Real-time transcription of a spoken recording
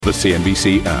The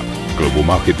CNBC app. Global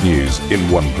market news in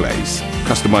one place.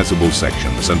 Customizable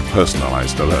sections and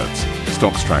personalized alerts.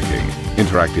 Stocks tracking,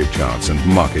 interactive charts and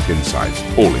market insights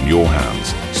all in your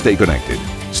hands. Stay connected.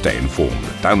 Stay informed.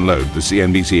 Download the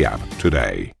CNBC app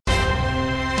today.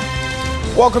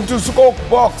 Welcome to Squawk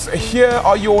Box. Here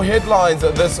are your headlines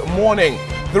this morning.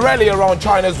 The rally around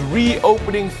China's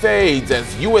reopening fades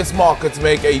as U.S. markets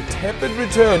make a tepid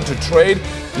return to trade,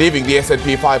 leaving the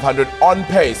S&P 500 on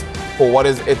pace for what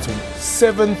is its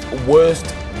seventh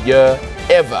worst year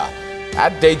ever.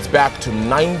 That dates back to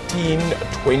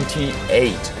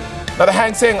 1928. Now, the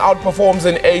Hang Seng outperforms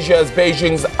in Asia as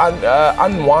Beijing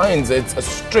unwinds its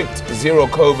strict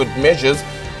zero-COVID measures,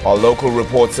 while local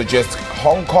reports suggest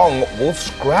Hong Kong will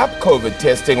scrap COVID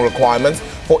testing requirements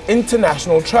for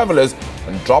international travelers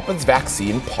and drop its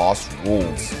vaccine pass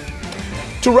rules.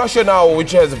 To Russia now,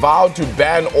 which has vowed to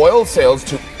ban oil sales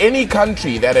to any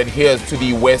country that adheres to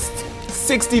the West's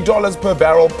 $60 per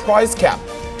barrel price cap.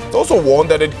 It's also warned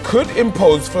that it could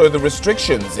impose further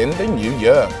restrictions in the new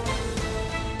year.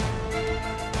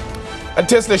 And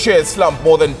Tesla shares slumped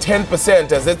more than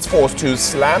 10% as it's forced to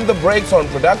slam the brakes on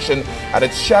production at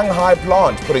its Shanghai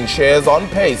plant, putting shares on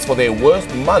pace for their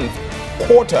worst month,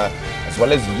 quarter, as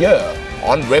well as year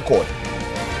on record.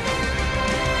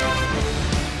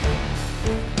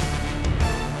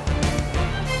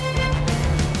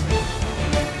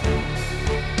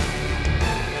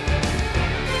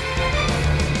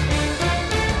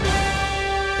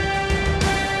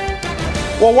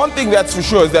 Well, one thing that's for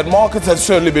sure is that markets have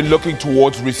certainly been looking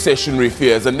towards recessionary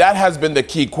fears, and that has been the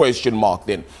key question mark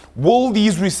then. Will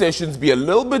these recessions be a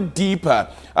little bit deeper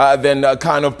than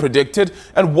kind of predicted?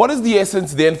 And what is the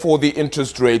essence then for the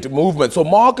interest rate movement? So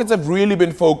markets have really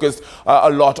been focused a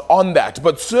lot on that.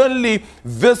 But certainly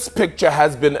this picture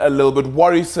has been a little bit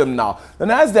worrisome now. The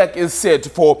Nasdaq is set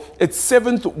for its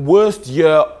seventh worst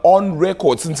year on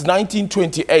record since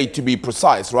 1928 to be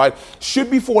precise, right?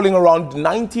 Should be falling around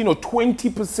 19 or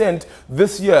 20%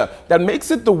 this year. That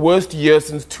makes it the worst year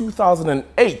since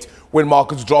 2008. When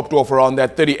markets dropped off around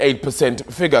that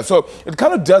 38% figure. So it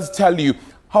kind of does tell you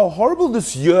how horrible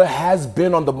this year has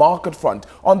been on the market front,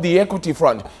 on the equity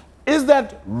front. Is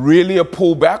that really a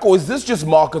pullback, or is this just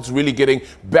markets really getting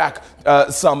back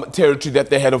some territory that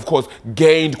they had, of course,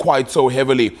 gained quite so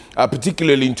heavily,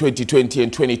 particularly in 2020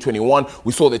 and 2021?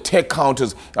 We saw the tech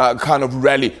counters kind of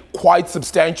rally quite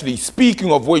substantially.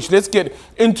 Speaking of which, let's get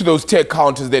into those tech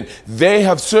counters then. They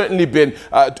have certainly been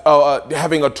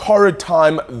having a torrid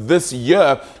time this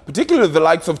year, particularly the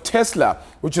likes of Tesla,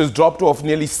 which has dropped off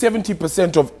nearly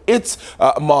 70% of its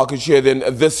market share then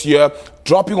this year,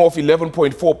 dropping off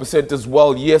 11.4% as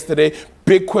well yesterday.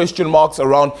 Big question marks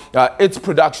around its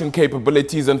production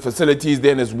capabilities and facilities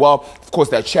then as well. Of course,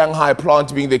 that Shanghai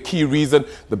plant being the key reason,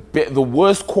 the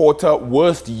worst quarter,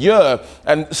 worst year,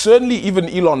 and certainly even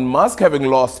Elon Musk having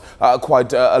lost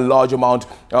quite a large amount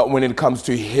when it comes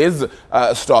to his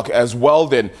stock as well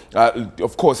then.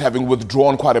 Of course, having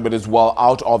withdrawn quite a bit as well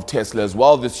out of Tesla as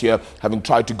well this year, having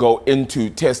tried to go into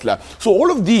Tesla. So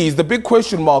all of these, the big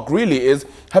question mark really is,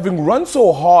 having run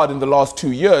so hard in the last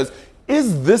 2 years,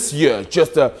 is this year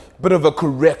just a bit of a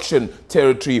correction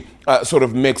territory sort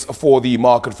of mix for the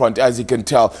market front? As you can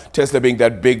tell, Tesla being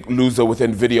that big loser with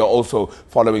Nvidia also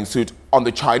following suit. On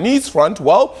the Chinese front,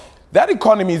 well, that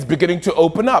economy is beginning to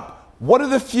open up. What are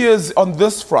the fears on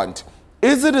this front?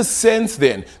 Is it a sense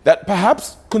then that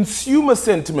perhaps consumer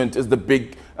sentiment is the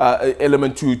big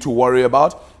element to worry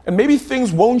about? And maybe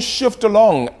things won't shift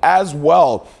along as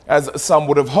well as some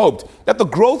would have hoped. That the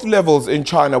growth levels in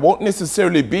China won't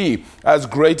necessarily be as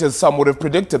great as some would have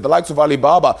predicted. The likes of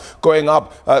Alibaba going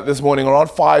up this morning around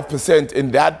 5%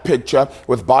 in that picture,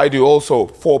 with Baidu also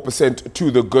 4% to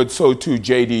the good, so too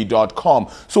JD.com.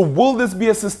 So will this be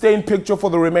a sustained picture for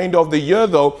the remainder of the year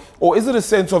though? Or is it a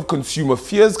sense of consumer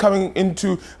fears coming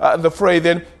into the fray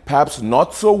then? Perhaps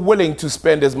not so willing to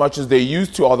spend as much as they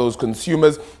used to are those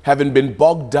consumers, having been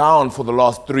bogged down for the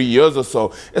last 3 years or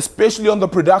so, especially on the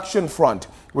production front,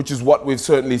 which is what we've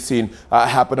certainly seen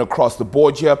happen across the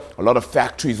board here. A lot of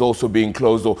factories also being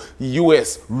closed, or the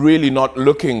US really not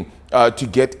looking to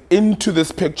get into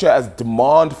this picture as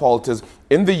demand falters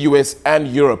in the US and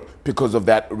Europe because of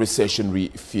that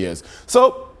recessionary fears.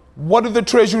 So what do the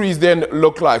treasuries then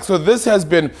look like? So this has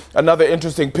been another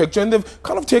interesting picture, and they've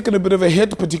kind of taken a bit of a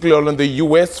hit, particularly on the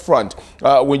US front.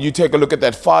 When you take a look at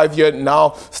that 5-year,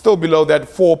 now still below that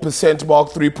 4% mark,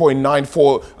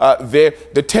 3.94 there.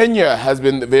 The 10-year has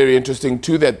been very interesting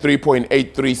too, that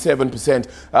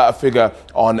 3.837% figure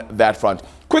on that front.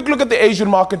 Quick look at the Asian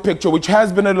market picture, which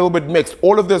has been a little bit mixed.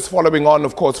 All of this following on,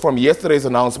 of course, from yesterday's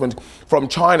announcement from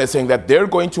China saying that they're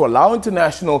going to allow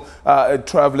international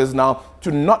travelers now to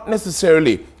not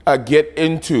necessarily get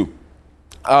into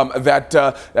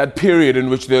that period in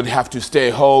which they'd have to stay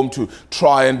home to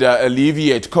try and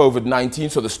alleviate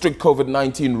COVID-19. So the strict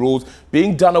COVID-19 rules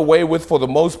being done away with for the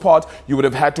most part. You would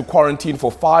have had to quarantine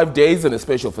for 5 days in a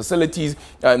special facilities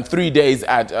and 3 days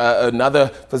at another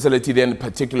facility, then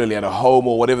particularly at a home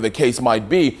or whatever the case might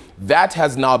be. That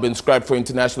has now been scrapped for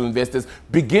international investors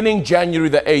beginning January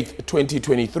the 8th,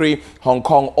 2023. Hong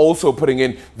Kong also putting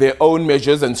in their own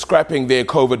measures and scrapping their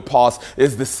COVID pass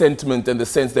is the sentiment and the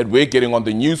sense that we're getting on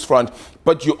the news front.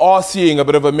 But you are seeing a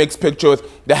bit of a mixed picture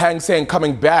with the Hang Seng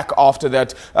coming back after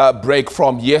that break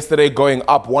from yesterday, going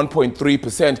up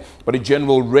 1.3%, but a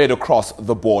general red across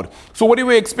the board. So what do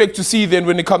we expect to see then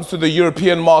when it comes to the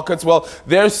European markets? Well,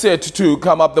 they're set to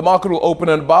come up. The market will open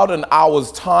in about an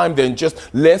hour's time, then just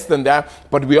less than that.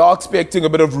 But we are expecting a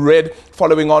bit of red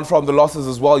following on from the losses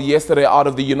as well yesterday out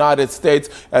of the United States.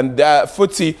 And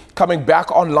FTSE coming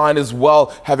back online as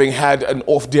well, having had an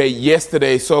off day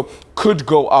yesterday. So could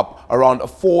go up around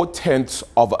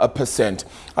 0.4%.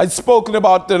 I'd spoken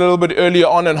about it a little bit earlier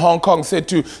on, and Hong Kong said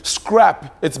to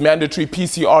scrap its mandatory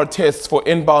PCR tests for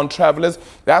inbound travelers.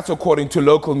 That's according to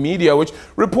local media, which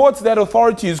reports that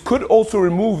authorities could also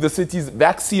remove the city's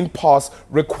vaccine pass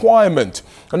requirement.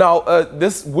 Now,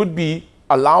 this would be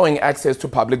allowing access to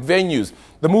public venues.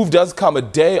 The move does come a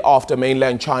day after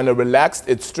mainland China relaxed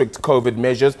its strict COVID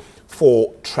measures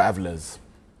for travelers.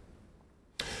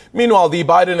 Meanwhile, the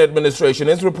Biden administration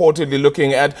is reportedly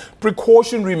looking at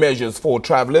precautionary measures for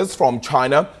travelers from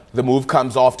China. The move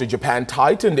comes after Japan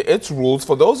tightened its rules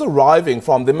for those arriving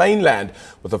from the mainland,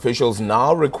 with officials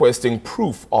now requesting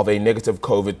proof of a negative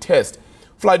COVID test.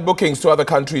 Flight bookings to other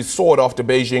countries soared after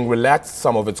Beijing relaxed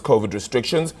some of its COVID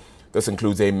restrictions. This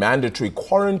includes a mandatory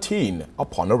quarantine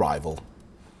upon arrival.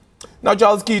 Now,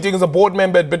 Giles Keating is a board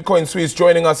member at Bitcoin Suisse,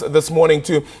 joining us this morning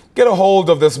to get a hold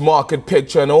of this market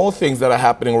picture and all things that are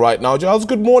happening right now. Giles,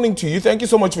 good morning to you. Thank you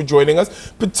so much for joining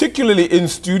us, particularly in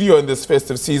studio in this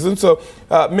festive season. So,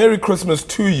 Merry Christmas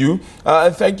to you,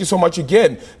 and thank you so much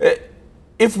again.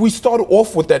 If we start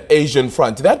off with that Asian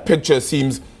front, that picture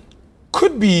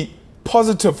could be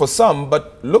positive for some,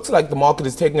 but looks like the market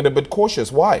is taking it a bit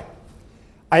cautious. Why?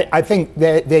 I think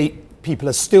people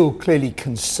are still clearly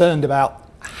concerned about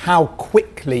how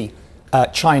quickly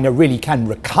China really can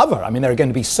recover. I mean, there are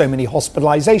going to be so many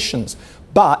hospitalizations.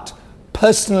 But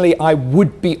personally, I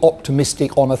would be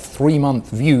optimistic on a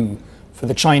 3-month view for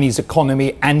the Chinese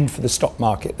economy and for the stock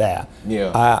market there.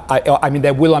 Yeah. I mean,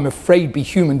 there will, I'm afraid, be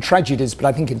human tragedies, but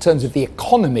I think in terms of the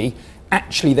economy,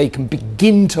 actually they can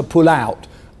begin to pull out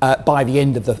by the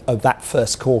end of that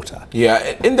first quarter.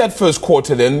 Yeah, in that first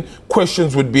quarter then,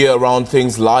 questions would be around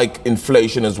things like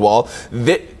inflation as well.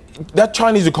 That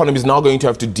Chinese economy is now going to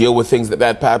have to deal with things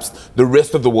that perhaps the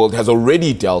rest of the world has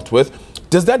already dealt with.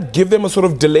 Does that give them a sort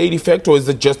of delayed effect, or is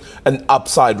it just an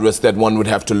upside risk that one would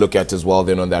have to look at as well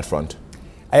then on that front?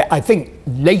 I think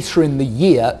later in the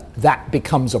year that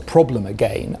becomes a problem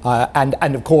again.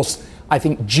 And of course, I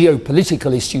think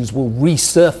geopolitical issues will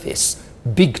resurface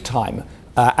big time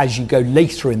as you go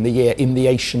later in the year in the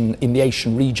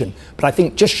Asian region. But I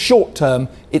think just short term,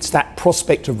 it's that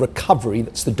prospect of recovery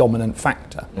that's the dominant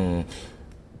factor.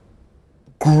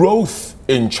 Growth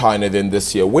in China then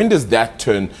this year, when does that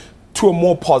turn to a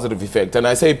more positive effect? And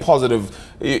I say positive,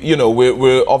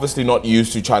 we're obviously not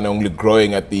used to China only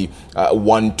growing at the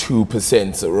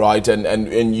 1-2%, right?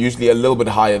 And usually a little bit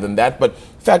higher than that. But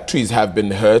factories have been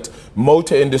hurt.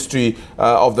 Motor industry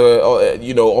of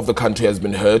the country has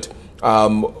been hurt.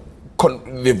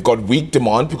 They've got weak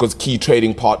demand because key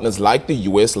trading partners like the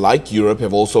US, like Europe,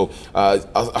 have also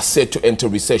are set to enter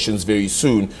recessions very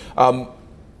soon.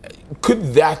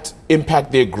 Could that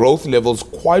impact their growth levels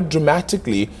quite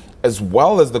dramatically, as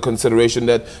well as the consideration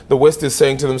that the West is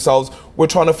saying to themselves, we're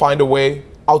trying to find a way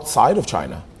outside of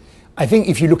China? I think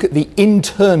if you look at the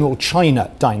internal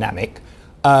China dynamic,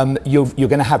 you're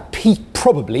going to have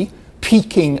probably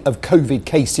peaking of COVID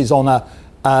cases on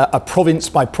a province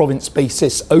by province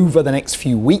basis over the next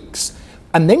few weeks.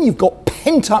 And then you've got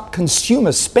pent up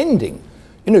consumer spending.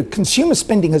 Consumer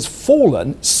spending has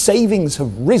fallen, savings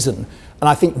have risen. And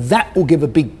I think that will give a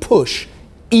big push,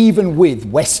 even with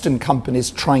Western companies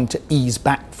trying to ease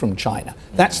back from China.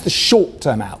 That's the short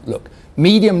term outlook.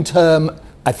 Medium term,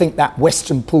 I think that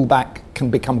Western pullback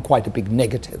can become quite a big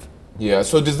negative. Yeah,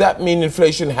 so does that mean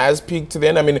inflation has peaked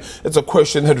then? I mean, it's a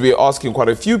question that we're asking quite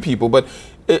a few people, but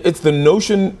it's the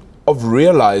notion of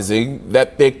realizing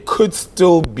that there could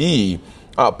still be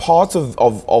parts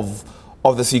of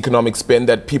of this economic spend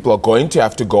that people are going to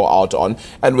have to go out on.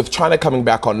 And with China coming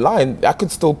back online, that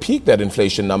could still peak that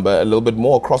inflation number a little bit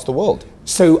more across the world.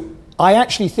 So I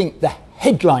actually think the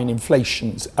headline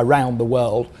inflations around the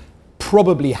world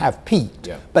probably have peaked.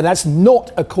 Yeah. But that's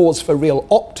not a cause for real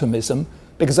optimism,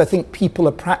 because I think people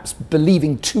are perhaps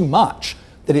believing too much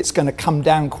that it's going to come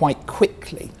down quite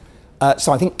quickly.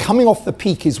 So I think coming off the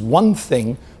peak is one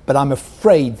thing, but I'm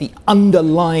afraid the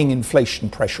underlying inflation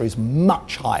pressure is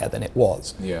much higher than it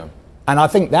was. Yeah. And I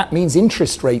think that means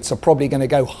interest rates are probably going to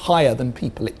go higher than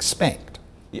people expect.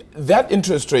 Yeah, that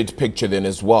interest rate picture then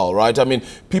as well, right? I mean,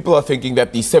 people are thinking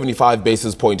that the 75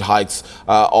 basis point hikes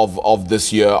of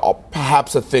this year are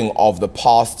perhaps a thing of the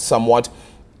past somewhat.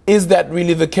 Is that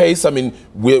really the case? I mean,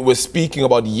 we're speaking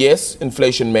about, yes,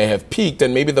 inflation may have peaked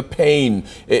and maybe the pain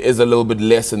is a little bit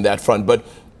less in that front, but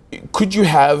could you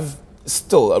have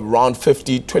still around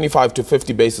 25 to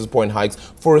 50 basis point hikes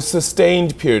for a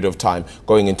sustained period of time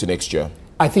going into next year?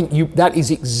 I think that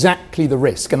is exactly the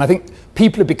risk. And I think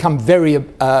people have become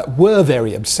were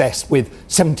very obsessed with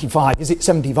 75, is it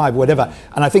 75, whatever.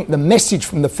 And I think the message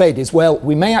from the Fed is, well,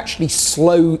 we may actually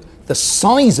slow the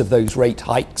size of those rate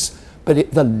hikes,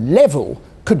 but the level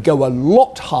could go a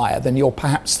lot higher than you're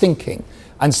perhaps thinking.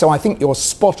 And so I think you're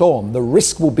spot on. The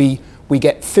risk will be we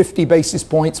get 50 basis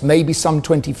points, maybe some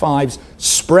 25s,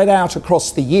 spread out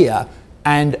across the year,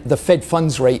 and the Fed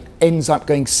funds rate ends up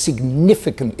going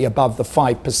significantly above the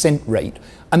 5% rate,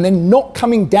 and then not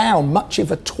coming down much of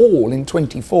at all in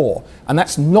 24, and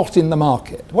that's not in the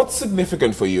market. What's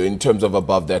significant for you in terms of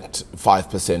above that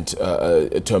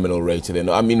 5% terminal rate then?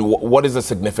 I mean, what is a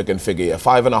significant figure?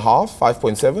 5.5,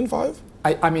 5.75?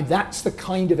 I mean, that's the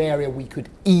kind of area we could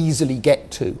easily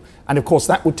get to. And of course,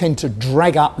 that would tend to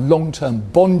drag up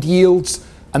long-term bond yields,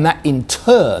 and that in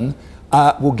turn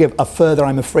will give a further,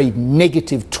 I'm afraid,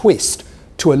 negative twist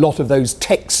to a lot of those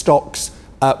tech stocks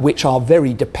which are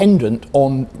very dependent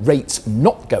on rates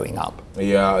not going up.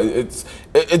 Yeah,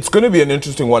 it's going to be an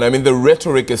interesting one. I mean, the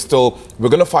rhetoric is still, we're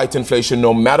going to fight inflation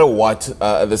no matter what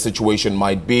the situation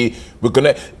might be.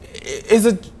 Is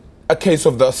it a case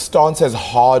of the stance has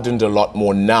hardened a lot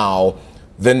more now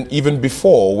than even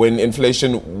before, when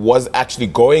inflation was actually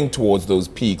going towards those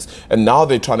peaks, and now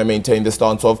they're trying to maintain the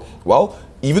stance of, well,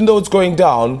 even though it's going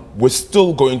down, we're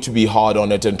still going to be hard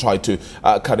on it and try to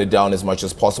cut it down as much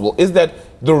as possible. Is that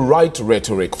the right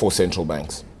rhetoric for central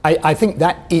banks? I think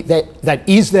that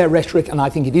is their rhetoric, and I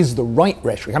think it is the right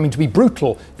rhetoric. I mean, to be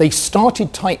brutal, they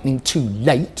started tightening too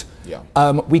late.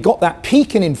 Yeah. We got that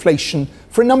peak in inflation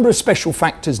for a number of special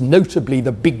factors, notably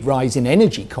the big rise in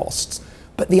energy costs.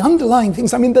 But the underlying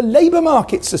things, I mean, the labour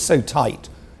markets are so tight.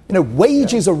 You know,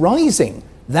 wages are rising.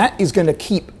 That is going to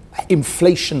keep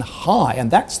inflation high,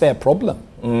 and that's their problem.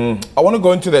 I want to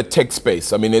go into that tech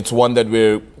space. I mean, it's one that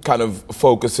we're kind of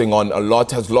focusing on a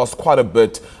lot, has lost quite a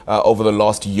bit over the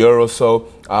last year or so.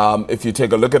 If you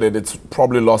take a look at it, it's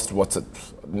probably lost,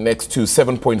 next to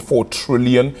 7.4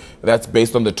 trillion. That's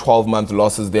based on the 12-month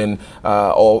losses then,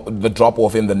 or the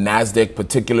drop-off in the NASDAQ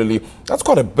particularly. That's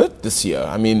quite a bit this year.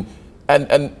 I mean,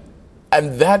 and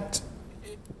that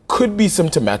could be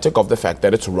symptomatic of the fact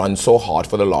that it's run so hard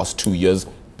for the last 2 years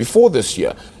before this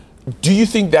year. Do you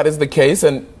think that is the case?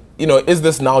 And, you know, is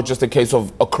this now just a case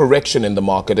of a correction in the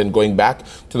market and going back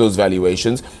to those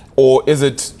valuations? Or is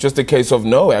it just a case of,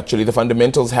 no, actually, the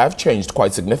fundamentals have changed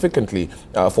quite significantly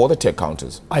for the tech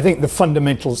counters? I think the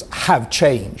fundamentals have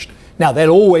changed. Now,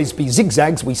 there'll always be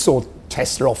zigzags. We saw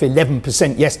Tesla off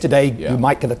 11% yesterday. Yeah. You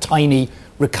might get a tiny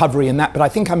recovery in that. But I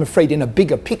think, I'm afraid, in a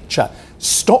bigger picture,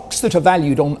 stocks that are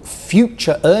valued on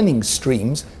future earnings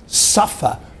streams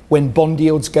suffer when bond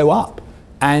yields go up.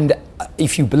 And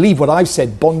if you believe what I've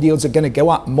said, bond yields are going to go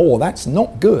up more. That's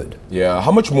not good. Yeah.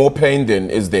 How much more pain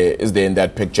then is there in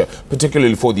that picture,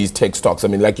 particularly for these tech stocks? I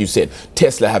mean, like you said,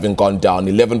 Tesla having gone down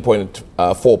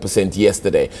 11.4%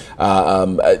 yesterday.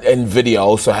 Nvidia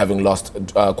also having lost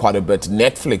quite a bit.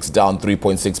 Netflix down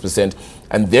 3.6%.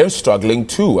 And they're struggling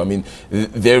too. I mean,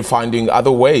 they're finding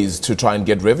other ways to try and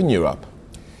get revenue up.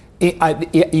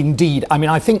 Indeed. I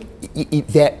mean, I think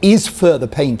there is further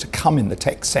pain to come in the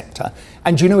tech sector.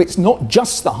 And, you know, it's not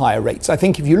just the higher rates. I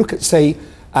think if you look at, say,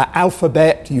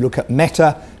 Alphabet, you look at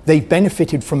Meta, they've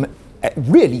benefited from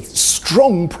really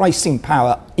strong pricing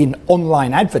power in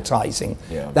online advertising.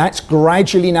 Yeah. That's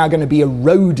gradually now going to be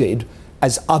eroded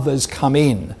as others come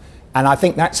in. And I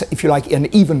think that's, if you like, an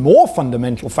even more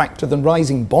fundamental factor than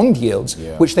rising bond yields,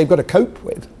 which they've got to cope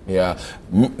with. Yeah.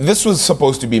 This was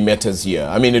supposed to be Meta's year.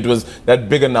 I mean, it was that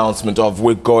big announcement of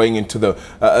we're going into the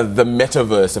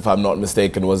metaverse, if I'm not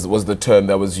mistaken, was the term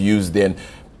that was used then.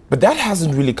 But that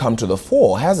hasn't really come to the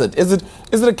fore, has it? Is it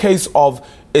a case of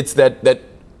it's that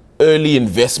early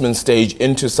investment stage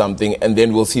into something and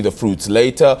then we'll see the fruits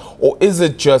later? Or is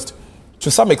it just, to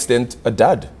some extent, a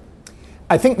dud?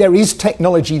 I think there is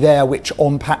technology there which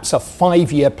on perhaps a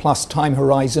 5-year plus time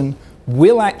horizon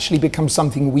will actually become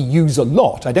something we use a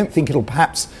lot. I don't think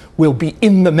will be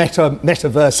in the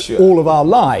metaverse all of our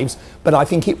lives, but I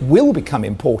think it will become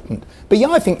important. But yeah,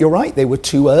 I think you're right, they were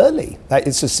too early.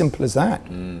 It's as simple as that.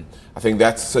 I think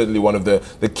that's certainly one of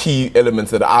the key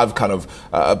elements that I've kind of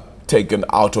taken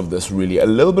out of this, really. A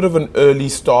little bit of an early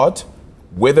start.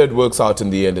 Whether it works out in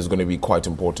the end is going to be quite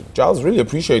important. Giles, really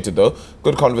appreciate it though.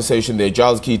 Good conversation there.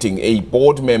 Giles Keating, a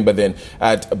board member then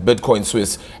at Bitcoin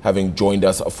Swiss, having joined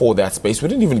us for that space. We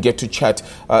didn't even get to chat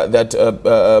that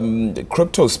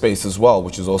crypto space as well,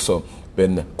 which has also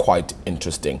been quite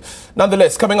interesting.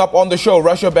 Nonetheless, coming up on the show,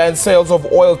 Russia bans sales of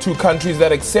oil to countries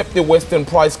that accept the Western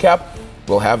price cap.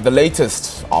 We'll have the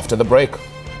latest after the break.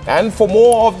 And for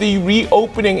more of the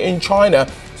reopening in China,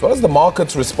 as well as the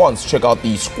market's response, check out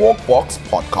the Squawk Box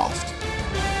podcast.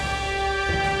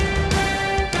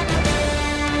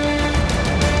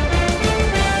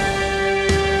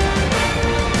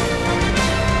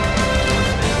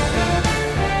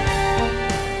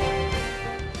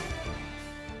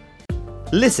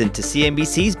 Listen to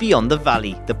CNBC's Beyond the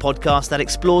Valley, the podcast that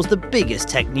explores the biggest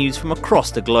tech news from across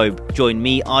the globe. Join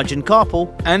me, Arjun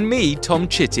Karpal. And me, Tom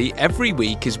Chitty, every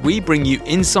week as we bring you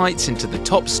insights into the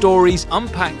top stories,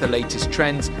 unpack the latest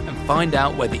trends, and find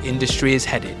out where the industry is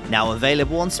headed. Now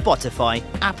available on Spotify,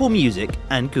 Apple Music,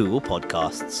 and Google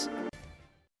Podcasts.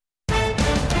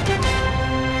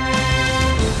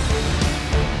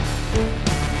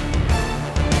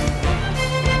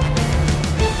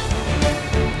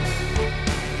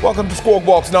 Welcome to Squawk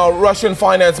Box. Now, Russian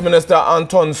Finance Minister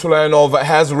Anton Sulanov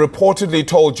has reportedly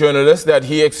told journalists that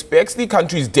he expects the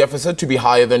country's deficit to be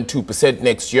higher than 2%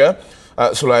 next year.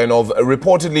 Sulanov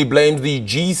reportedly blamed the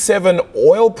G7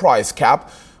 oil price cap,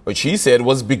 which he said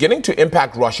was beginning to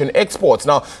impact Russian exports.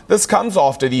 Now, this comes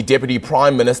after the Deputy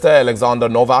Prime Minister, Alexander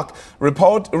Novak,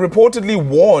 reportedly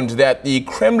warned that the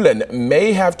Kremlin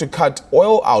may have to cut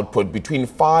oil output between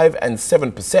 5 and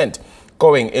 7%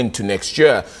 going into next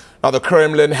year. Now, the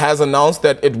Kremlin has announced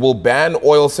that it will ban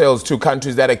oil sales to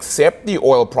countries that accept the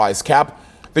oil price cap.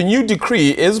 The new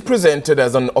decree is presented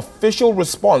as an official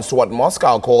response to what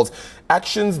Moscow calls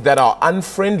actions that are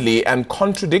unfriendly and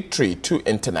contradictory to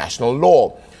international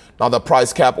law. Now, the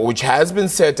price cap, which has been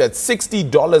set at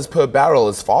 $60 per barrel,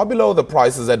 is far below the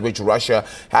prices at which Russia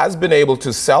has been able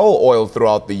to sell oil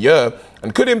throughout the year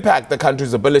and could impact the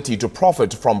country's ability to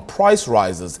profit from price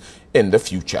rises in the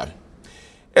future.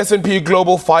 S&P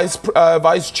Global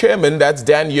Vice Chairman, that's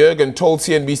Dan Yergin, told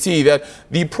CNBC that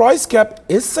the price cap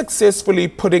is successfully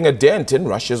putting a dent in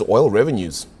Russia's oil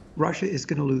revenues. Russia is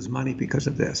going to lose money because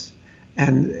of this.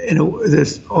 And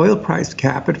this oil price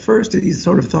cap, at first he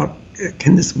sort of thought,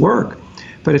 can this work?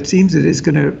 But it seems it is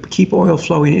going to keep oil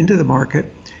flowing into the market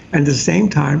and at the same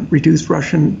time reduce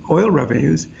Russian oil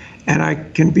revenues. And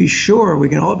we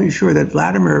can all be sure that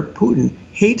Vladimir Putin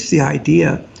hates the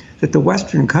idea that the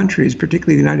Western countries,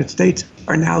 particularly the United States,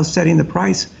 are now setting the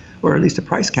price, or at least a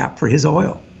price cap, for his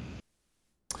oil.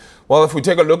 Well, if we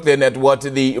take a look then at what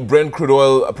the Brent crude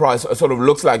oil price sort of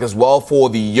looks like as well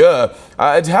for the year,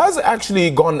 it has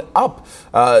actually gone up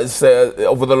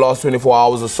over the last 24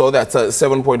 hours or so. That's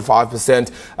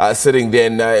 7.5% sitting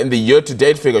then in the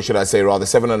year-to-date figure, should I say, rather,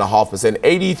 7.5%,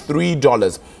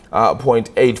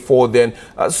 $83.84 then.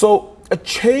 So a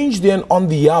change then on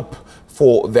the up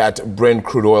for that Brent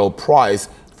crude oil price.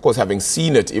 Of course, having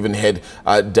seen it even head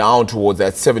down towards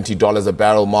that $70 a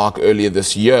barrel mark earlier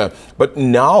this year, but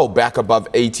now back above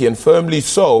 80 and firmly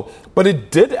so. But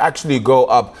it did actually go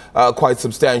up quite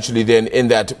substantially then in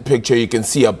that picture. You can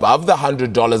see above the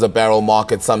 $100 a barrel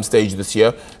mark at some stage this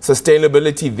year.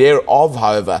 Sustainability thereof,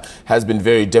 however, has been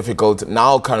very difficult,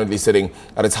 now currently sitting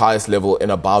at its highest level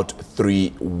in about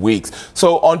 3 weeks.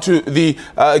 So onto the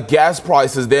gas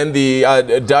prices then,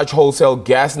 the Dutch wholesale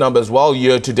gas number as well,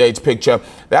 year-to-date picture.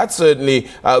 That's certainly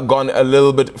gone a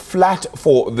little bit flat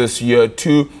for this year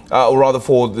too, or rather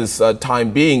for this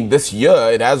time being. This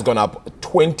year, it has gone up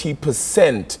 20%.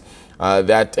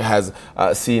 That has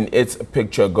seen its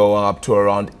picture go up to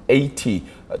around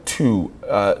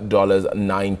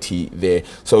 $82.90 there.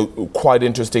 So quite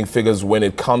interesting figures when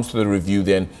it comes to the review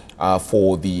then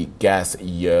for the gas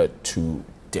year to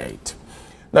date.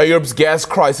 Now, Europe's gas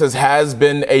crisis has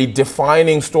been a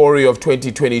defining story of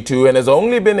 2022 and has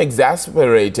only been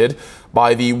exacerbated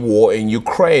by the war in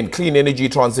Ukraine. Clean Energy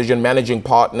Transition Managing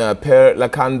Partner Per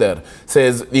Lakander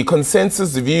says the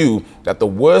consensus view that the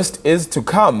worst is to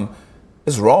come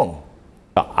is wrong.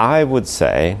 I would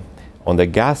say on the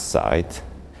gas side,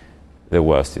 the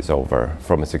worst is over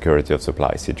from a security of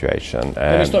supply situation.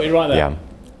 Let me stop you right there.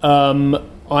 Yeah.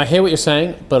 I hear what you're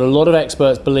saying, but a lot of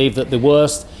experts believe that the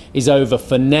worst is over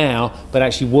for now, but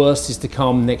actually worst is to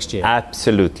come next year.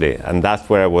 Absolutely, and that's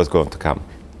where I was going to come.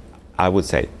 I would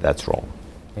say that's wrong.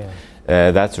 Yeah.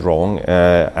 That's wrong,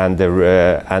 and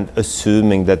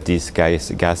assuming that these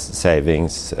gas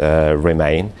savings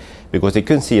remain, because you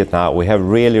can see it now. We have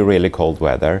really, really cold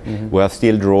weather. Mm-hmm. We are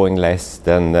still drawing less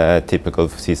than typical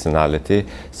seasonality.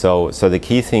 So the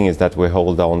key thing is that we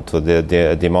hold on to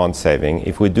the demand saving.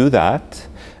 If we do that,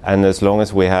 and as long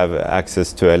as we have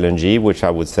access to LNG, which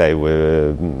I would say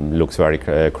looks very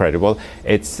credible,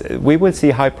 we will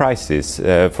see high prices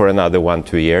for another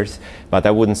 1-2 years. But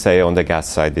I wouldn't say on the gas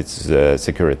side it's a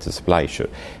security supply issue.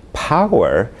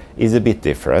 Power is a bit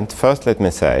different. First, let me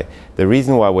say, the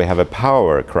reason why we have a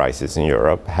power crisis in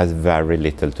Europe has very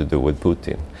little to do with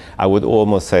Putin. I would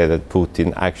almost say that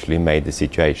Putin actually made the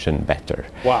situation better.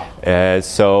 Wow.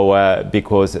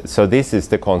 So this is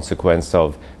the consequence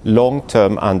of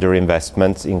long-term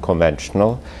underinvestments in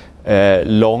conventional,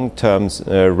 long-term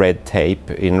red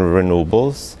tape in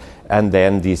renewables, and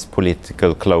then these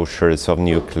political closures of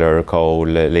nuclear, coal,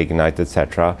 lignite,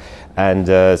 etc. And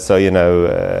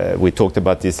we talked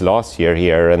about this last year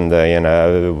here, and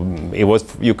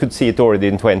you could see it already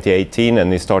in 2018,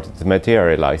 and it started to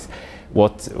materialize.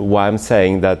 Why I'm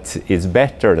saying that is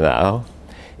better now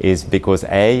is because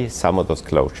some of those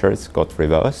closures got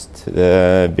reversed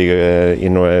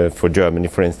for Germany,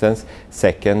 for instance.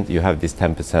 Second, you have this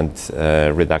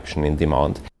 10% reduction in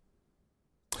demand.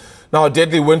 Now, a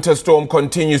deadly winter storm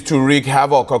continues to wreak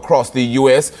havoc across the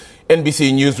U.S.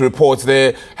 NBC News reports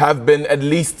there have been at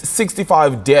least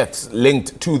 65 deaths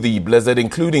linked to the blizzard,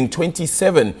 including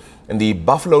 27 in the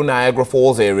Buffalo Niagara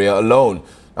Falls area alone.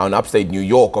 Now, in upstate New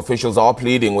York, officials are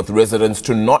pleading with residents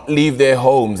to not leave their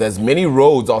homes as many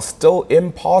roads are still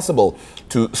impassable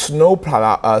to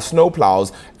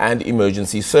snowplows and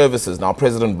emergency services. Now,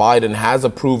 President Biden has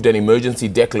approved an emergency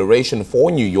declaration for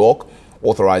New York,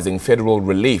 authorizing federal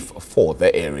relief for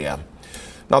the area.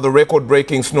 Now, the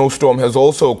record-breaking snowstorm has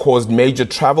also caused major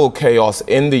travel chaos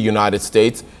in the United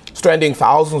States, stranding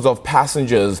thousands of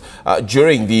passengers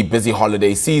during the busy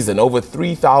holiday season. Over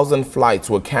 3,000 flights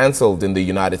were cancelled in the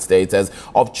United States as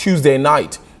of Tuesday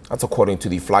night. That's according to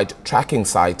the flight tracking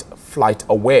site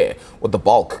FlightAware, with the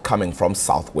bulk coming from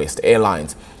Southwest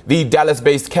Airlines. The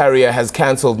Dallas-based carrier has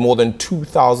cancelled more than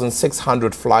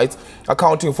 2,600 flights,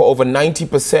 accounting for over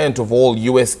 90% of all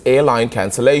U.S. airline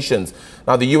cancellations.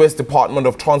 Now, the U.S. Department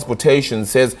of Transportation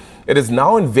says it is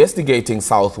now investigating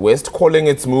Southwest, calling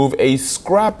its move to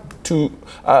scrap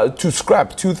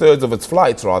 2/3 of its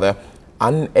flights,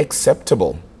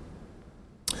 unacceptable.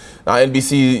 Now,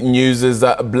 NBC News'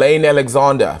 Blaine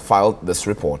Alexander filed this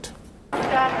report.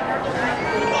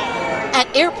 At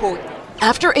airport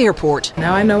after airport.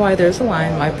 Now I know why there's a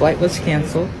line. My flight was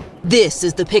canceled. This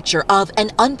is the picture of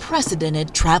an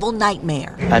unprecedented travel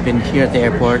nightmare. I've been here at the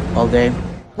airport all day.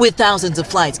 With thousands of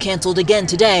flights canceled again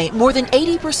today, more than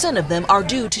 80% of them are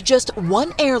due to just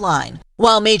one airline.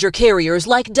 While major carriers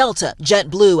like Delta,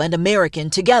 JetBlue, and American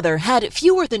together had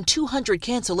fewer than 200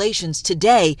 cancellations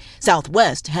today,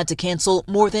 Southwest had to cancel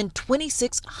more than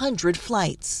 2,600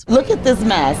 flights. Look at this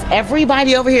mess.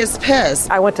 Everybody over here is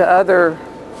pissed. I went to other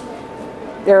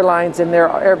airlines and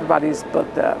everybody's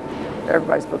booked up.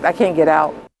 Everybody's booked. I can't get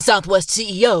out. Southwest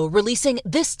CEO releasing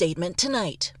this statement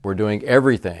tonight. We're doing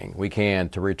everything we can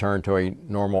to return to a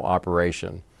normal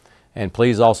operation. And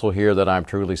please also hear that I'm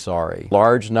truly sorry.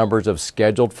 Large numbers of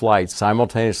scheduled flights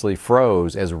simultaneously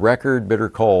froze as record bitter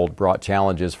cold brought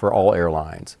challenges for all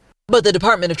airlines. But the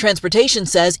Department of Transportation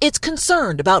says it's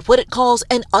concerned about what it calls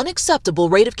an unacceptable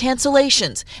rate of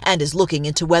cancellations and is looking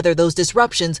into whether those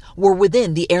disruptions were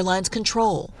within the airline's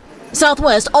control.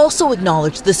 Southwest also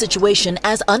acknowledged the situation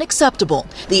as unacceptable.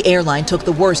 The airline took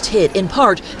the worst hit in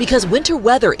part because winter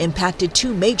weather impacted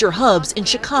two major hubs in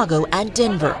Chicago and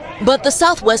Denver. But the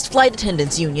Southwest Flight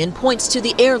Attendants Union points to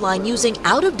the airline using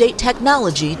out-of-date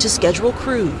technology to schedule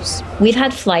crews. We've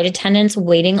had flight attendants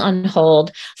waiting on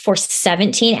hold for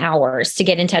 17 hours to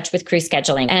get in touch with crew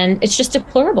scheduling, and it's just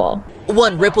deplorable.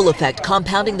 One ripple effect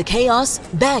compounding the chaos,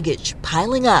 baggage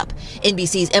piling up.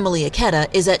 NBC's Emily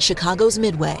Aketa is at Chicago's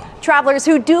Midway. Travelers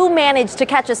who do manage to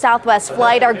catch a Southwest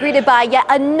flight are greeted by yet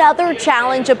another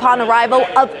challenge upon arrival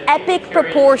of epic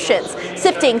proportions,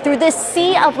 sifting through this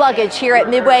sea of luggage here at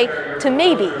Midway to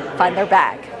maybe find their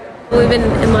bag. We've been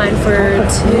in line for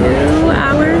 2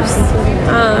 hours.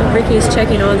 Ricky's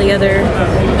checking all the other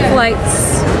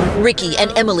flights. Ricky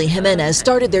and Emily Jimenez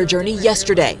started their journey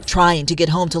yesterday, trying to get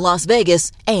home to Las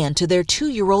Vegas and to their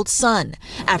 2-year-old son.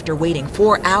 After waiting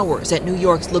 4 hours at New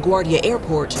York's LaGuardia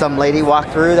Airport, Some lady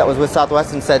walked through that was with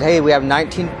Southwest and said, hey, we have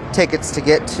 19 tickets to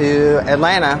get to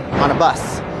Atlanta on a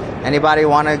bus. Anybody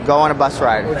want to go on a bus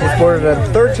ride? We just ordered a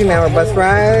 13-hour bus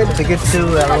ride to get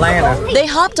to Atlanta. They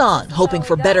hopped on, hoping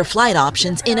for better flight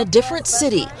options in a different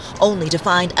city, only to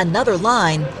find another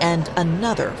line and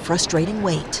another frustrating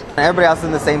wait. Everybody else is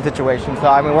in the same situation, so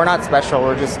I mean, we're not special.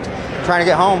 We're just trying to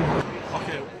get home.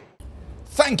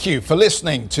 Thank you for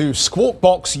listening to Squawk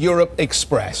Box Europe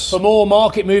Express. For more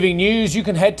market-moving news, you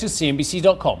can head to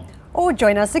cnbc.com. Or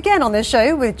join us again on the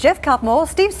show with Jeff Cutmore,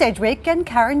 Steve Sedgwick and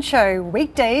Karen Cho,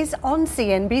 weekdays on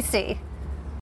CNBC.